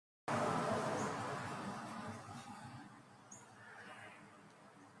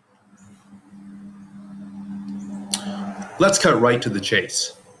Let's cut right to the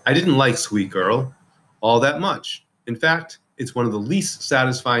chase. I didn't like Sweet Girl all that much. In fact, it's one of the least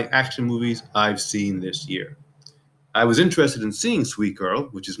satisfying action movies I've seen this year. I was interested in seeing Sweet Girl,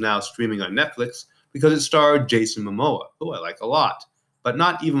 which is now streaming on Netflix, because it starred Jason Momoa, who I like a lot. But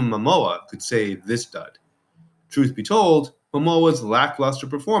not even Momoa could save this dud. Truth be told, Momoa's lackluster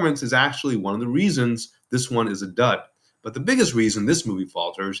performance is actually one of the reasons this one is a dud. But the biggest reason this movie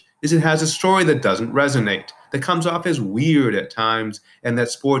falters is it has a story that doesn't resonate, that comes off as weird at times, and that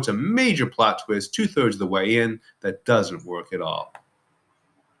sports a major plot twist two-thirds of the way in that doesn't work at all.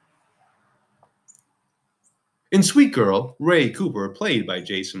 In Sweet Girl, Ray Cooper, played by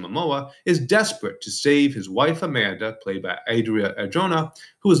Jason Momoa, is desperate to save his wife Amanda, played by Adria Arjona,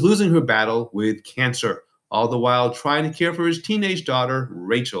 who is losing her battle with cancer, all the while trying to care for his teenage daughter,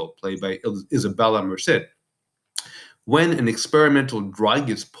 Rachel, played by Isabella Merced. When an experimental drug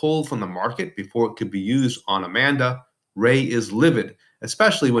is pulled from the market before it could be used on Amanda, Ray is livid,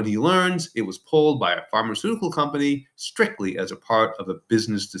 especially when he learns it was pulled by a pharmaceutical company strictly as a part of a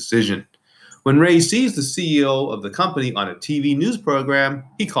business decision. When Ray sees the CEO of the company on a TV news program,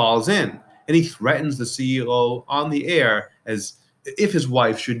 he calls in, and he threatens the CEO on the air as if his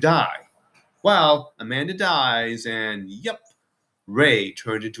wife should die. Well, Amanda dies, and yep, Ray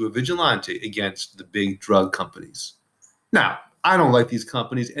turned into a vigilante against the big drug companies. Now, I don't like these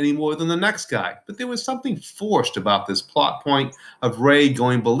companies any more than the next guy, but there was something forced about this plot point of Ray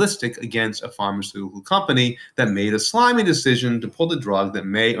going ballistic against a pharmaceutical company that made a slimy decision to pull the drug that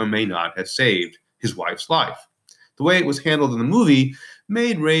may or may not have saved his wife's life. The way it was handled in the movie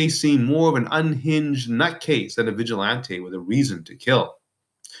made Ray seem more of an unhinged nutcase than a vigilante with a reason to kill.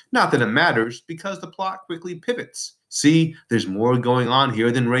 Not that it matters, because the plot quickly pivots. See, there's more going on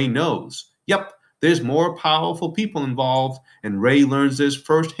here than Ray knows. Yep, there's more powerful people involved, and Ray learns this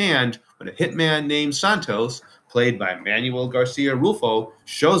firsthand when a hitman named Santos, played by Manuel Garcia Rulfo,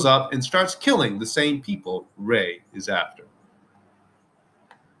 shows up and starts killing the same people Ray is after.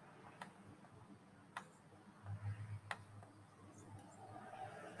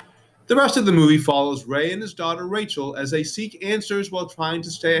 The rest of the movie follows Ray and his daughter Rachel as they seek answers while trying to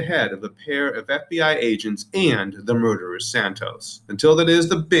stay ahead of a pair of FBI agents and the murderer Santos, until that is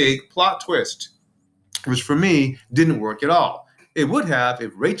the big plot twist, which for me didn't work at all. It would have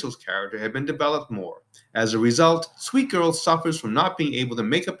if Rachel's character had been developed more. As a result, Sweet Girl suffers from not being able to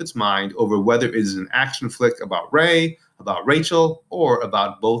make up its mind over whether it is an action flick about Ray, about Rachel, or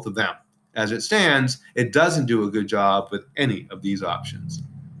about both of them. As it stands, it doesn't do a good job with any of these options.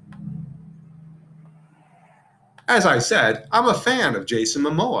 As I said, I'm a fan of Jason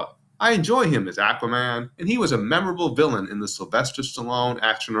Momoa. I enjoy him as Aquaman, and he was a memorable villain in the Sylvester Stallone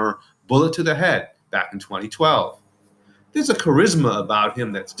actioner Bullet to the Head back in 2012. There's a charisma about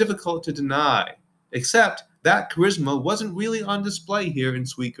him that's difficult to deny, except that charisma wasn't really on display here in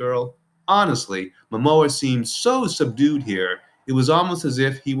Sweet Girl. Honestly, Momoa seemed so subdued here, it was almost as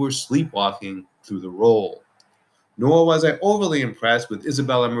if he were sleepwalking through the role. Nor was I overly impressed with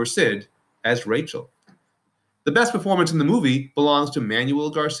Isabella Merced as Rachel. The best performance in the movie belongs to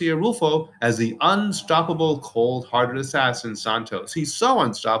Manuel Garcia Rulfo as the unstoppable, cold-hearted assassin Santos. He's so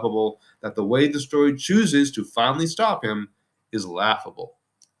unstoppable that the way the story chooses to finally stop him is laughable.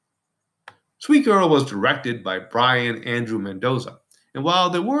 Sweet Girl was directed by Brian Andrew Mendoza, and while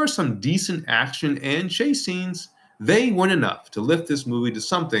there were some decent action and chase scenes, they weren't enough to lift this movie to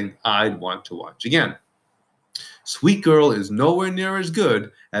something I'd want to watch again. Sweet Girl is nowhere near as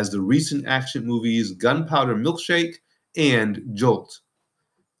good as the recent action movies Gunpowder Milkshake and Jolt.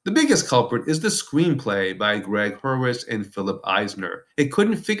 The biggest culprit is the screenplay by Greg Hurwitz and Philip Eisner. It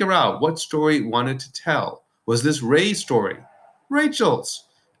couldn't figure out what story it wanted to tell. Was this Ray's story? Rachel's?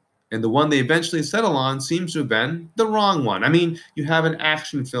 And the one they eventually settle on seems to have been the wrong one. I mean, you have an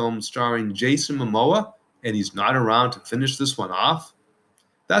action film starring Jason Momoa, and he's not around to finish this one off?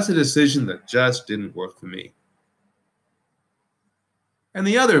 That's a decision that just didn't work for me. And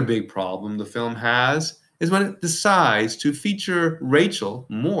the other big problem the film has is when it decides to feature Rachel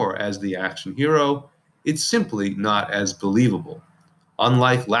more as the action hero, it's simply not as believable.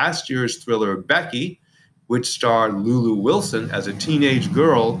 Unlike last year's thriller Becky, which starred Lulu Wilson as a teenage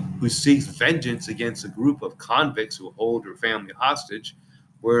girl who seeks vengeance against a group of convicts who hold her family hostage,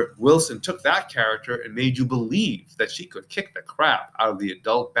 where Wilson took that character and made you believe that she could kick the crap out of the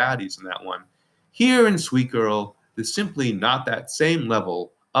adult baddies in that one. Here in Sweet Girl, there's simply not that same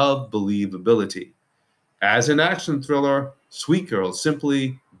level of believability. As an action thriller, Sweet Girl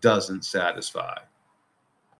simply doesn't satisfy.